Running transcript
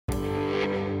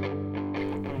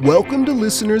Welcome to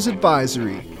Listener's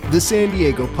Advisory, the San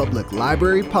Diego Public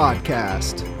Library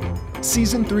podcast.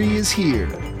 Season 3 is here.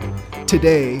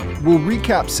 Today, we'll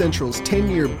recap Central's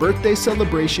 10-year birthday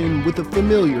celebration with a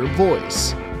familiar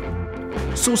voice.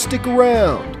 So stick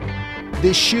around.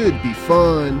 This should be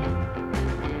fun.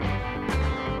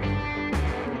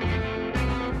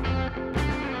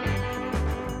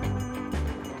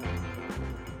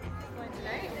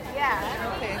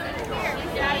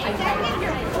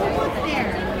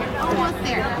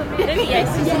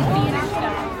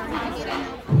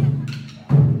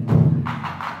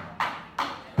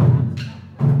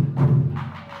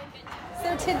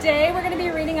 Today we're going to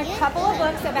be reading a couple of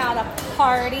books about a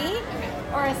party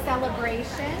or a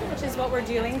celebration, which is what we're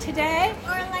doing today. Or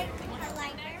like a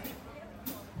lighter.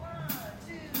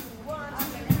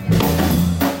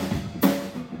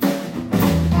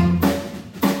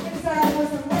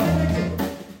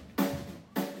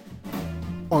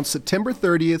 On September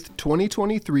 30th,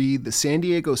 2023, the San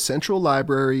Diego Central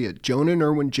Library at Joan and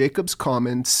Irwin Jacobs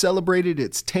Commons celebrated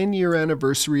its 10-year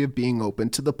anniversary of being open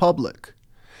to the public.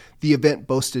 The event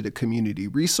boasted a community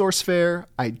resource fair,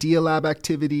 Idea Lab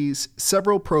activities,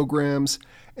 several programs,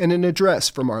 and an address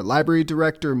from our library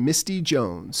director, Misty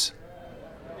Jones.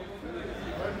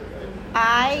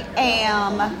 I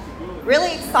am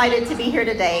really excited to be here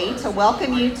today to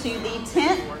welcome you to the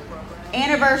 10th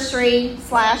anniversary /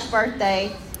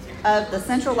 birthday of the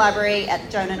Central Library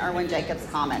at Joan and Irwin Jacobs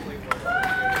Commons.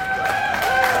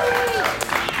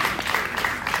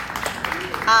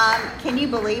 Can you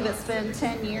believe it's been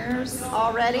 10 years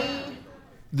already?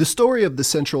 The story of the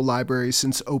Central Library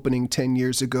since opening 10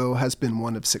 years ago has been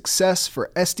one of success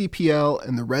for SDPL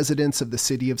and the residents of the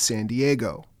city of San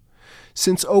Diego.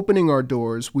 Since opening our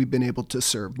doors, we've been able to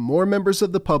serve more members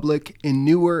of the public in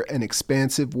newer and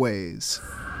expansive ways.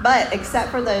 But except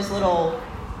for those little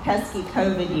pesky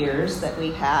COVID years that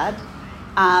we've had,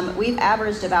 we've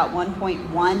averaged about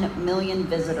 1.1 million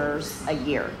visitors a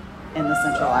year in the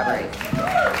Central Library.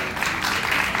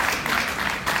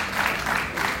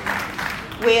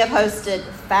 We have hosted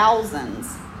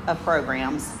thousands of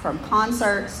programs, from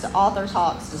concerts to author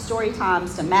talks to story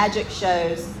times to magic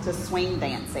shows to swing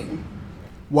dancing.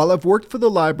 While I've worked for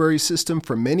the library system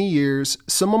for many years,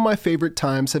 some of my favorite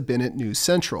times have been at News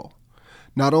Central.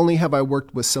 Not only have I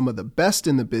worked with some of the best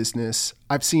in the business,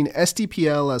 I've seen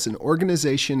SDPL as an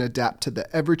organization adapt to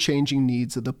the ever-changing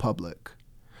needs of the public.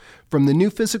 From the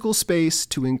new physical space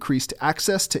to increased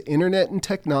access to internet and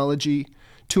technology,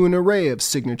 to an array of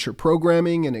signature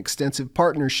programming and extensive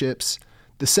partnerships,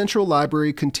 the Central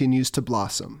Library continues to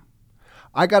blossom.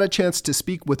 I got a chance to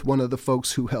speak with one of the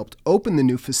folks who helped open the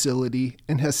new facility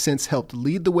and has since helped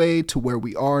lead the way to where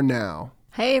we are now.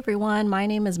 Hey everyone, my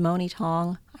name is Moni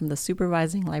Tong. I'm the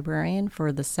supervising librarian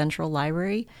for the Central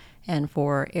Library and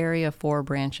for Area 4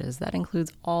 branches. That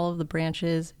includes all of the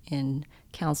branches in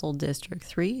Council District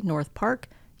 3, North Park,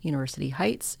 University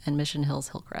Heights, and Mission Hills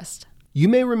Hillcrest. You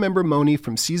may remember Moni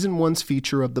from Season 1's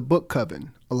feature of The Book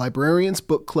Coven, a librarian's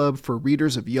book club for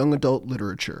readers of young adult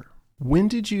literature. When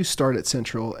did you start at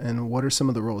Central, and what are some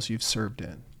of the roles you've served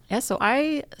in? Yeah, so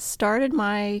I started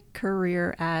my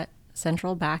career at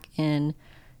Central back in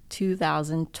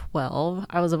 2012.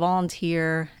 I was a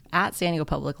volunteer at San Diego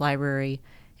Public Library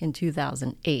in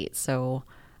 2008, so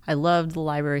I loved the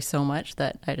library so much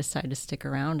that I decided to stick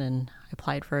around, and I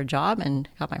applied for a job and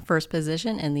got my first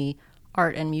position in the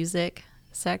art and music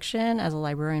section as a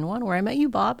librarian 1, where I met you,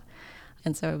 Bob.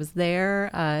 And so I was there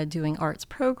doing arts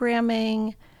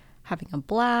programming, having a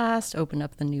blast, opened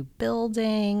up the new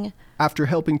building. After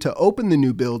helping to open the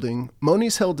new building,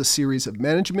 Moni's held a series of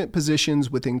management positions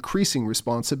with increasing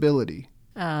responsibility.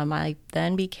 I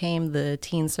then became the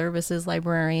teen services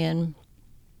librarian,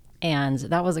 and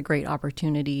that was a great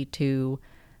opportunity to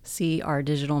see our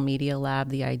digital media lab,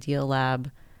 the Idea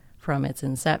Lab, from its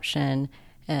inception,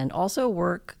 and also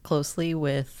work closely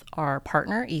with our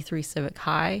partner, E3 Civic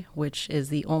High, which is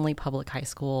the only public high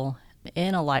school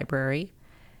in a library.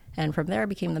 And from there, I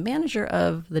became the manager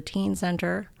of the Teen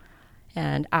Center.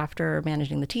 And after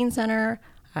managing the Teen Center,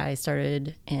 I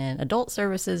started in adult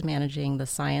services, managing the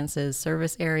sciences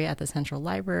service area at the Central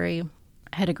Library.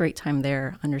 I had a great time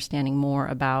there, understanding more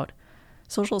about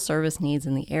social service needs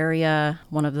in the area.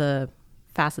 One of the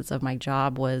facets of my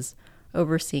job was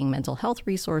overseeing mental health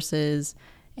resources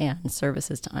and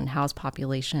services to unhoused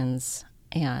populations.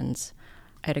 And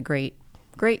I had a great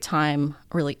time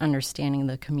really understanding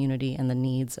the community and the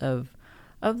needs of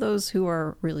those who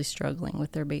are really struggling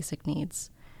with their basic needs.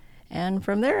 And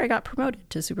from there, I got promoted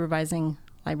to supervising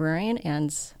librarian,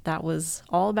 and that was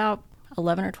all about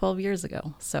 11 or 12 years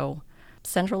ago. So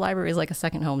Central Library is like a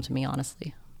second home to me,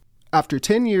 honestly. After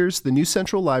 10 years, the New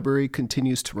Central Library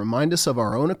continues to remind us of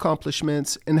our own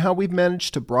accomplishments and how we've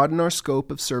managed to broaden our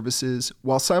scope of services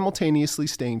while simultaneously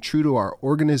staying true to our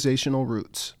organizational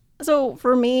roots. So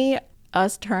for me,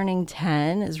 us turning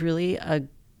 10 is really a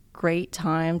great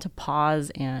time to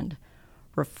pause and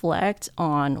reflect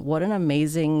on what an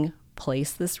amazing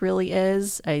place this really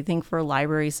is. I think for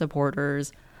library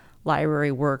supporters,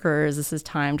 library workers, this is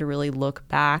time to really look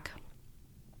back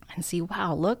and see,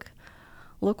 wow, look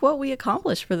what we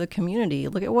accomplished for the community.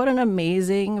 Look at what an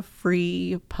amazing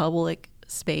free public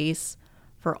space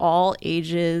for all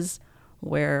ages,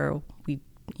 where we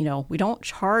don't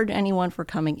charge anyone for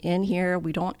coming in here.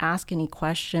 We don't ask any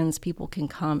questions. People can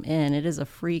come in. It is a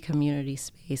free community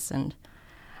space, and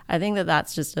I think that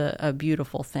that's just a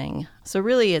beautiful thing. So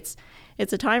really, it's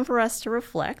a time for us to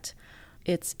reflect.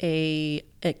 It's a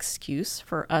excuse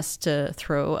for us to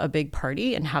throw a big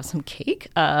party and have some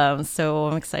cake. So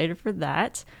I'm excited for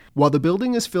that. While the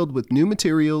building is filled with new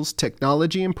materials,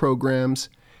 technology, and programs,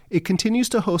 it continues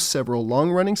to host several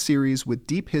long-running series with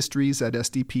deep histories at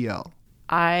SDPL.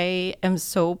 I am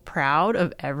so proud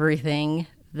of everything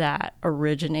that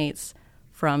originates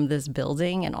from this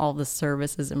building and all the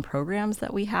services and programs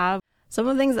that we have. Some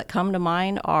of the things that come to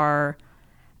mind are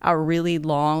our really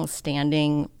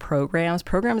long-standing programs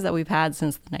that we've had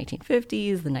since the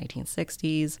 1950s, the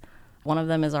 1960s. One of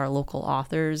them is our local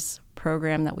authors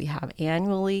program that we have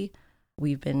annually.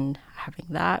 We've been having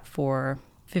that for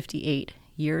 58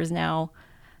 years now.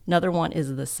 Another one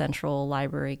is the Central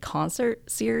Library Concert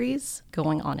Series,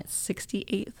 going on its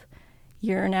 68th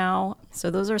year now. So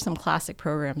those are some classic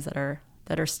programs that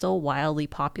are still wildly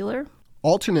popular.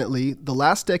 Alternately, the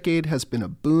last decade has been a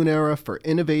boon era for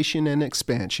innovation and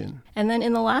expansion. And then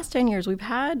in the last 10 years, we've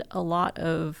had a lot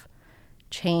of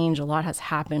change. A lot has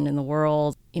happened in the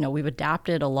world. We've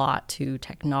adapted a lot to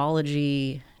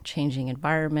technology, changing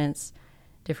environments,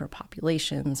 different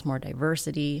populations, more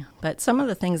diversity. But some of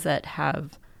the things that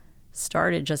have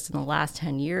started just in the last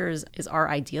 10 years is our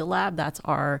Idea Lab. That's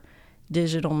our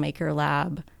digital maker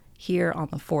lab here on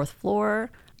the 4th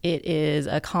floor. It is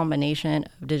a combination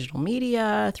of digital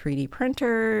media, 3D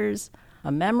printers,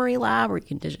 a memory lab where you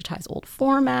can digitize old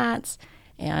formats.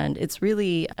 And it's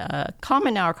really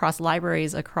common now across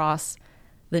libraries across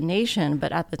the nation.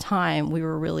 But at the time, we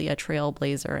were really a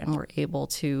trailblazer and were able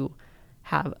to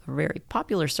have a very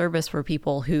popular service for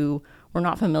people who were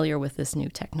not familiar with this new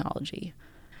technology.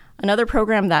 Another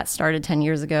program that started 10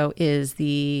 years ago is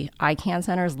the ICANN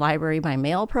Center's Library by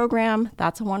Mail program.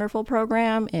 That's a wonderful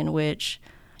program in which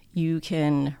you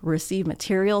can receive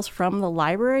materials from the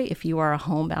library if you are a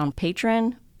homebound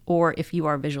patron or if you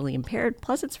are visually impaired,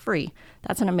 plus it's free.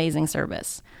 That's an amazing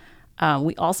service.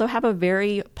 We also have a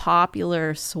very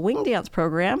popular swing dance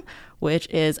program, which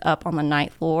is up on the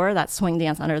 9th floor. That's Swing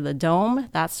Dance Under the Dome.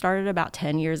 That started about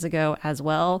 10 years ago as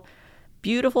well.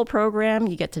 Beautiful program.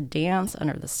 You get to dance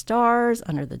under the stars,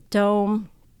 under the dome.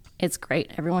 It's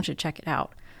great. Everyone should check it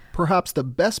out. Perhaps the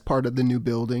best part of the new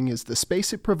building is the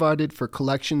space it provided for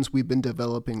collections we've been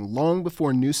developing long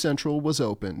before New Central was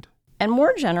opened. And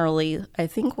more generally, I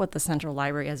think what the Central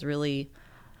Library has really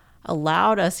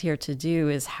allowed us here to do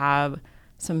is have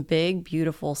some big,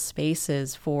 beautiful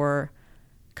spaces for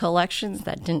collections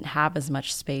that didn't have as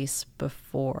much space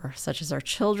before, such as our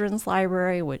children's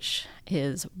library, which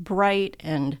is bright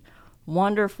and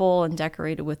wonderful and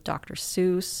decorated with Dr.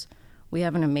 Seuss. We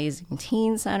have an amazing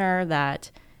teen center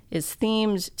that is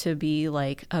themed to be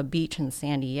like a beach in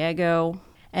San Diego.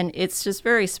 And it's just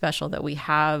very special that we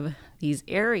have these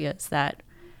areas that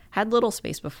had little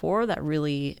space before that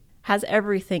really has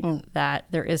everything that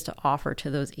there is to offer to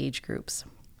those age groups.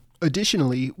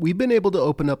 Additionally, we've been able to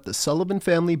open up the Sullivan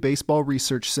Family Baseball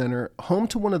Research Center, home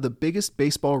to one of the biggest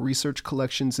baseball research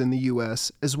collections in the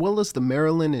U.S., as well as the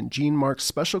Marilyn and Gene Marks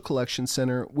Special Collections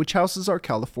Center, which houses our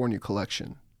California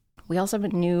collection. We also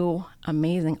have a new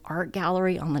amazing art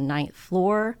gallery on the 9th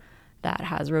floor that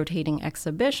has rotating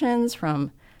exhibitions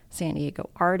from San Diego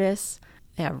artists.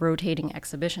 They have rotating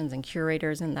exhibitions and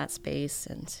curators in that space,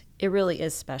 and it really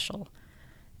is special.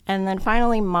 And then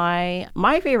finally, my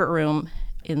favorite room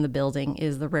in the building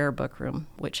is the Rare Book Room,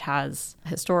 which has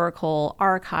historical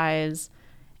archives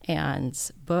and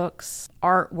books,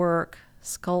 artwork,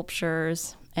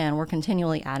 sculptures, and we're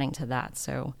continually adding to that.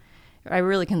 So I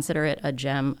really consider it a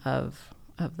gem of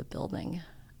the building.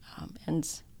 And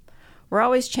we're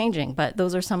always changing, but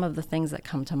those are some of the things that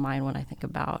come to mind when I think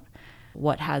about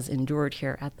what has endured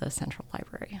here at the Central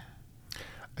Library.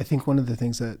 I think one of the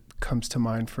things that comes to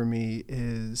mind for me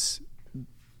is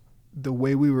the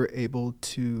way we were able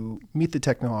to meet the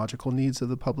technological needs of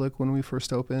the public when we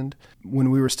first opened.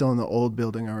 When we were still in the old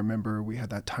building, I remember we had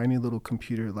that tiny little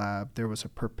computer lab. There was a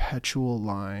perpetual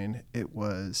line. It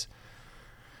was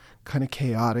kind of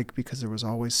chaotic because there was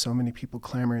always so many people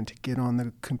clamoring to get on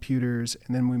the computers.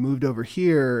 And then we moved over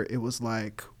here. It was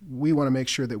like, we want to make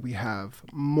sure that we have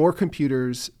more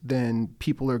computers than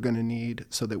people are going to need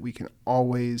so that we can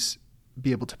always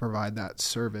be able to provide that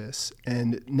service.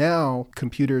 And now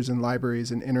computers and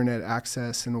libraries and internet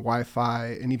access and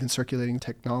Wi-Fi and even circulating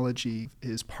technology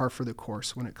is par for the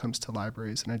course when it comes to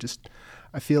libraries. And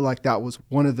I feel like that was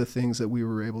one of the things that we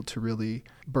were able to really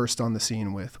burst on the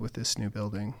scene with this new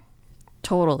building.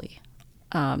 Totally.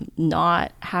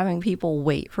 Not having people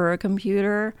wait for a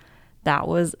computer, that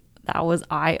was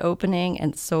eye-opening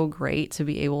and so great to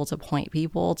be able to point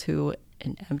people to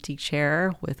an empty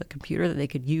chair with a computer that they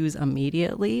could use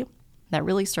immediately. That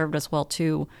really served us well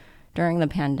too during the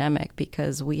pandemic,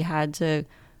 because we had to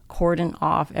cordon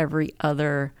off every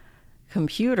other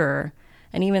computer,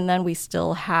 and even then we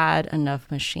still had enough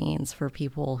machines for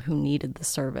people who needed the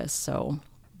service. So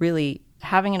really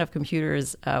having enough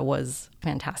computers was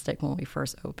fantastic when we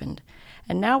first opened.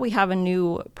 And now we have a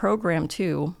new program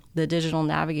too, the Digital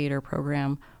Navigator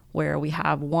program, where we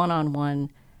have one-on-one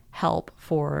help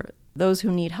for those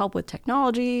who need help with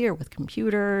technology or with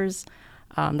computers.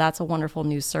 That's a wonderful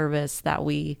new service that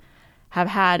we have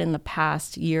had in the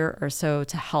past year or so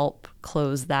to help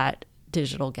close that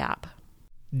digital gap.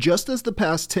 Just as the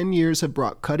past 10 years have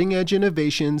brought cutting-edge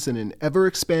innovations and an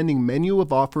ever-expanding menu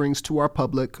of offerings to our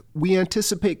public, we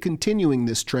anticipate continuing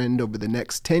this trend over the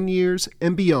next 10 years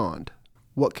and beyond.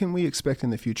 What can we expect in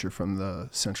the future from the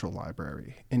Central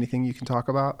Library? Anything you can talk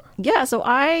about? Yeah, so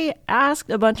I asked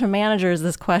a bunch of managers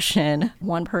this question.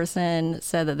 One person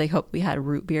said that they hoped we had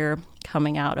root beer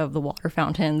coming out of the water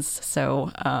fountains. So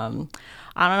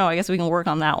I don't know, I guess we can work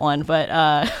on that one.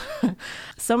 But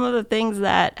some of the things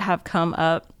that have come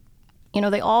up,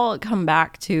 they all come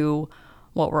back to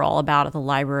what we're all about at the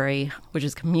library, which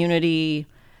is community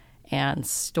and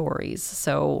stories.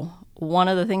 So one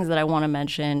of the things that I want to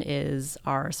mention is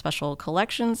our special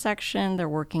collections section. They're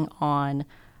working on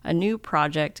a new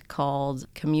project called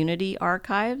Community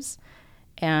Archives.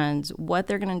 And what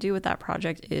they're going to do with that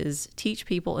project is teach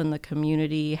people in the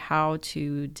community how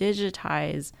to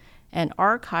digitize and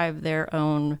archive their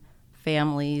own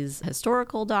family's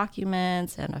historical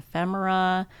documents and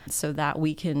ephemera so that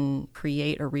we can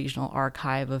create a regional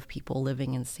archive of people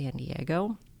living in San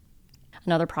Diego.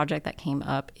 Another project that came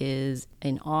up is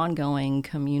an ongoing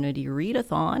community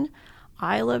readathon.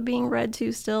 I love being read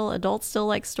to still. Adults still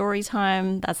like story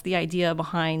time. That's the idea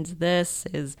behind this,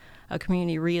 is a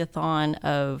community readathon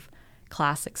of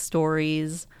classic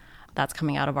stories. That's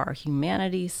coming out of our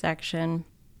humanities section.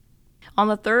 On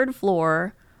the third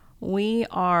floor, we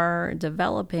are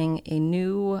developing a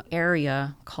new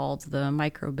area called the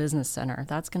Micro Business Center.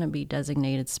 That's going to be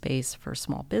designated space for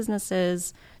small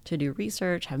businesses to do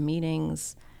research, have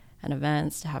meetings and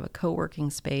events, to have a co-working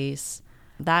space.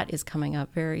 That is coming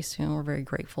up very soon. We're very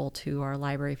grateful to our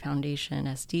Library Foundation,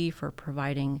 SD, for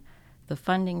providing the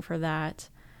funding for that.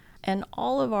 And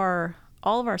all of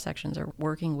our sections are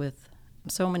working with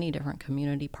so many different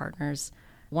community partners.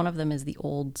 One of them is the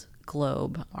Old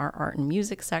Globe. Our art and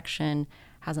music section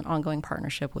has an ongoing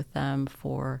partnership with them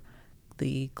for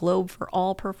the Globe for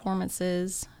All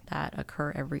performances that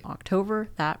occur every October.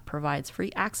 That provides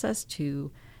free access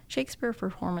to Shakespeare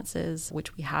performances,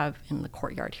 which we have in the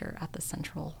courtyard here at the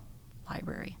Central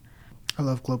Library. I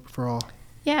love Globe for All.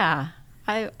 Yeah,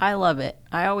 I love it.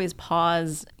 I always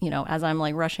pause, as I'm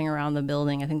rushing around the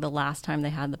building. I think the last time they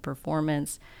had the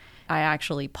performance, I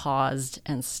actually paused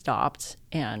and stopped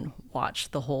and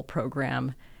watched the whole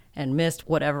program and missed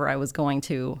whatever I was going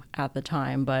to at the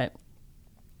time. But,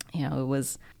 it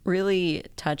was really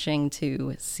touching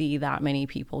to see that many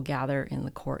people gather in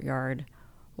the courtyard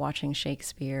watching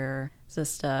Shakespeare. It's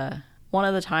just one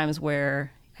of the times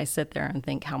where I sit there and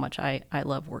think how much I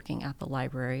love working at the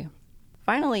library.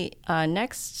 Finally,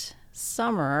 next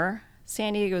summer,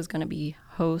 San Diego is going to be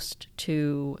host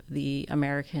to the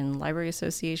American Library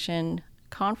Association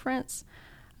conference.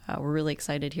 We're really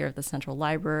excited here at the Central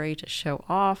Library to show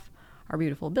off our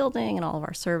beautiful building and all of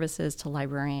our services to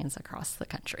librarians across the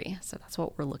country. So that's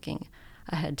what we're looking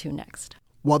ahead to next.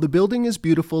 While the building is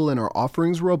beautiful and our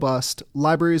offerings robust,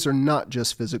 libraries are not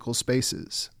just physical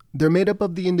spaces. They're made up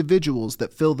of the individuals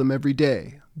that fill them every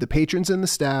day, the patrons and the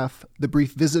staff, the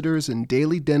brief visitors and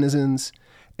daily denizens,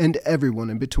 and everyone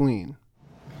in between.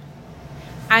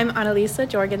 I'm Annalisa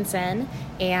Jorgensen,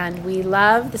 and we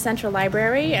love the Central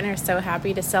Library and are so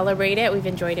happy to celebrate it. We've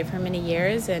enjoyed it for many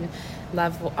years and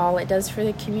love all it does for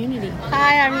the community.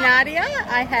 Hi, I'm Nadia.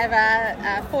 I have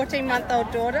a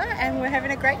 14-month-old daughter, and we're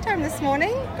having a great time this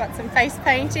morning. Got some face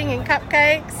painting and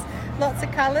cupcakes, lots of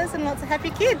colours and lots of happy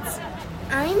kids.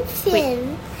 I'm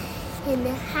Finn, and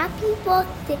happy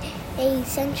birthday,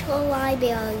 Central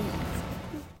Library.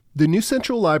 The new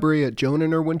Central Library at Joan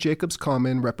and Erwin Jacobs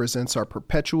Common represents our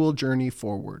perpetual journey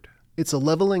forward. It's a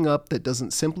leveling up that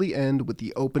doesn't simply end with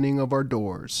the opening of our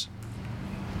doors.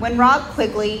 When Rob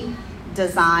Quigley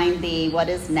designed the what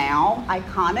is now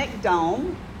iconic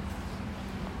dome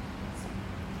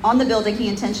on the building, he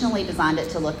intentionally designed it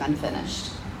to look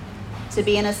unfinished, to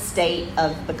be in a state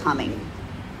of becoming.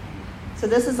 So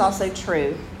this is also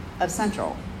true of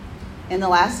Central. In the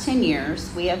last 10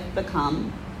 years, we have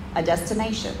become a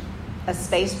destination, a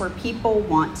space where people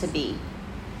want to be.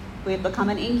 We have become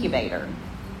an incubator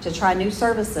to try new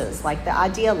services like the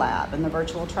Idea Lab and the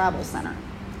Virtual Travel Center.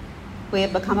 We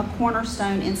have become a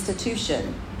cornerstone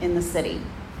institution in the city,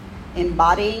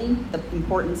 embodying the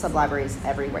importance of libraries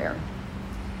everywhere.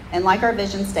 And like our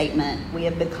vision statement, we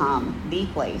have become the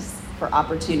place for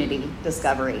opportunity,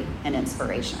 discovery, and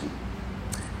inspiration.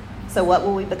 So what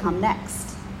will we become next?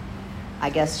 I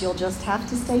guess you'll just have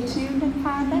to stay tuned and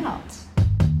find out.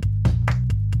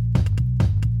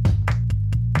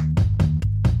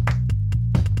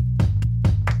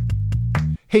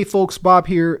 Hey folks, Bob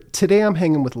here. Today I'm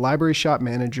hanging with Library Shop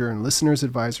Manager and Listeners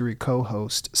Advisory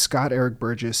co-host Scott Eric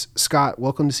Burgess. Scott,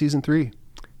 welcome to Season 3.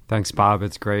 Thanks, Bob.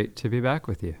 It's great to be back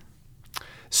with you.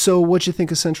 So what'd you think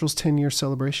of Central's 10-year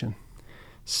celebration?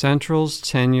 Central's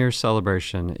 10-year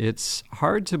celebration. It's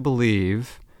hard to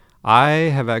believe. I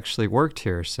have actually worked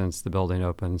here since the building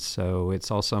opened, so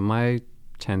it's also my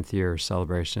 10th year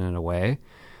celebration in a way.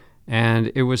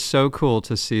 And it was so cool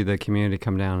to see the community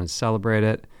come down and celebrate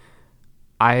it.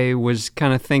 I was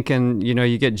kind of thinking,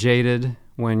 you get jaded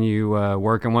when you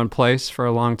work in one place for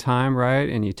a long time, right?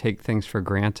 And you take things for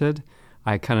granted.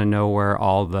 I kind of know where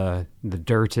all the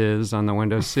dirt is on the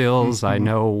windowsills. I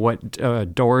know what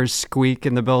doors squeak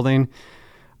in the building.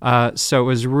 So it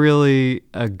was really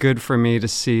good for me to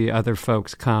see other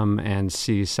folks come and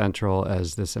see Central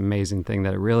as this amazing thing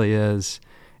that it really is.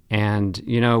 And,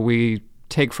 we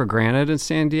take for granted in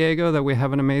San Diego that we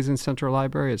have an amazing Central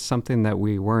Library. It's something that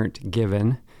we weren't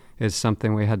given. It's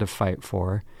something we had to fight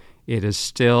for. It is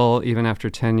still, even after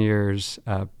 10 years,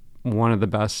 one of the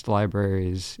best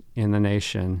libraries in the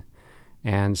nation.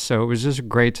 And so it was just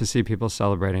great to see people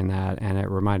celebrating that, and it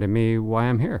reminded me why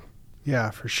I'm here.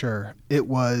 Yeah, for sure. It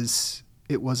was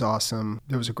awesome.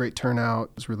 There was a great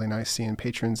turnout. It was really nice seeing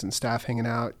patrons and staff hanging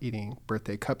out, eating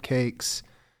birthday cupcakes.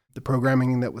 The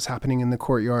programming that was happening in the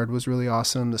courtyard was really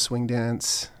awesome. The swing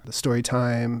dance, the story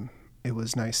time. It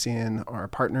was nice seeing our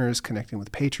partners connecting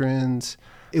with patrons.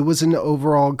 It was an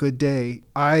overall good day.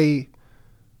 I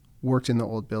worked in the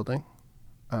old building.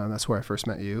 That's where I first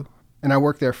met you. And I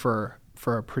worked there for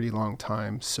a pretty long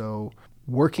time. So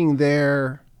working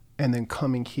there and then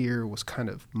coming here was kind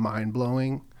of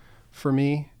mind-blowing for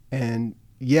me. And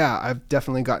yeah, I've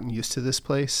definitely gotten used to this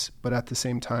place, but at the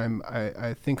same time,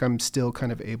 I think I'm still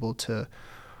kind of able to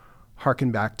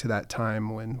harken back to that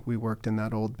time when we worked in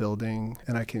that old building,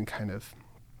 and I can kind of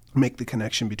make the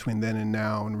connection between then and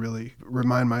now and really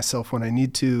remind myself when I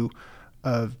need to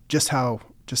of just how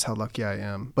lucky I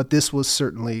am. But this was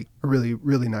certainly a really,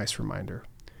 really nice reminder.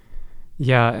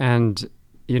 Yeah, and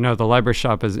the library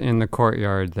shop is in the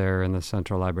courtyard there in the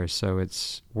Central Library, so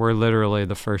we're literally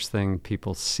the first thing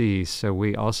people see, so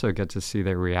we also get to see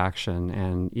their reaction.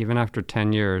 And even after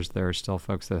 10 years, there are still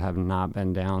folks that have not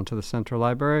been down to the Central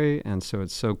Library, and so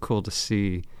it's so cool to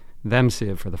see them see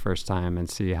it for the first time and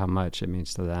see how much it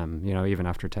means to them, even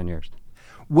after 10 years.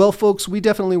 Well, folks, we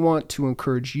definitely want to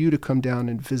encourage you to come down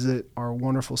and visit our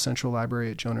wonderful Central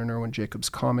Library at Joan and Erwin Jacobs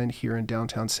Common here in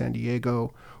downtown San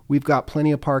Diego. We've got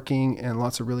plenty of parking and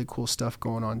lots of really cool stuff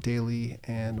going on daily,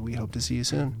 and we hope to see you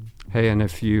soon. Hey, and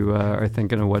if you are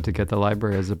thinking of what to get the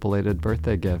library as a belated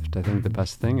birthday gift, I think the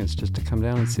best thing is just to come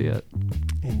down and see it.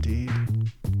 Indeed.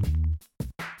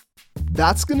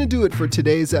 That's going to do it for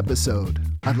today's episode.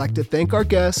 I'd like to thank our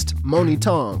guest, Moni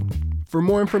Tong. For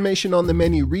more information on the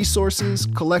many resources,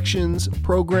 collections,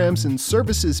 programs, and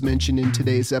services mentioned in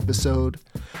today's episode,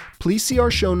 please see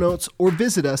our show notes or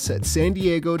visit us at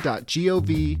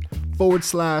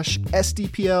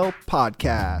sandiego.gov/SDPL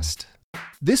podcast.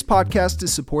 This podcast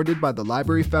is supported by the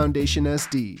Library Foundation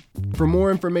SD. For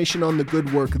more information on the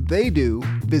good work they do,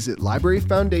 visit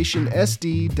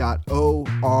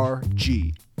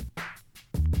libraryfoundationsd.org.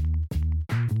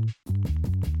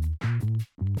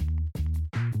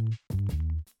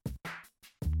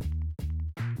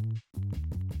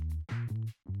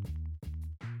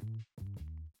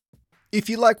 If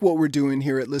you like what we're doing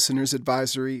here at Listeners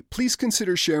Advisory, please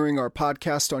consider sharing our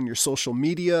podcast on your social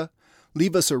media,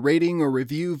 leave us a rating or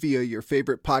review via your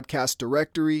favorite podcast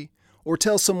directory, or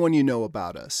tell someone you know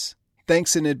about us.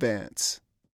 Thanks in advance.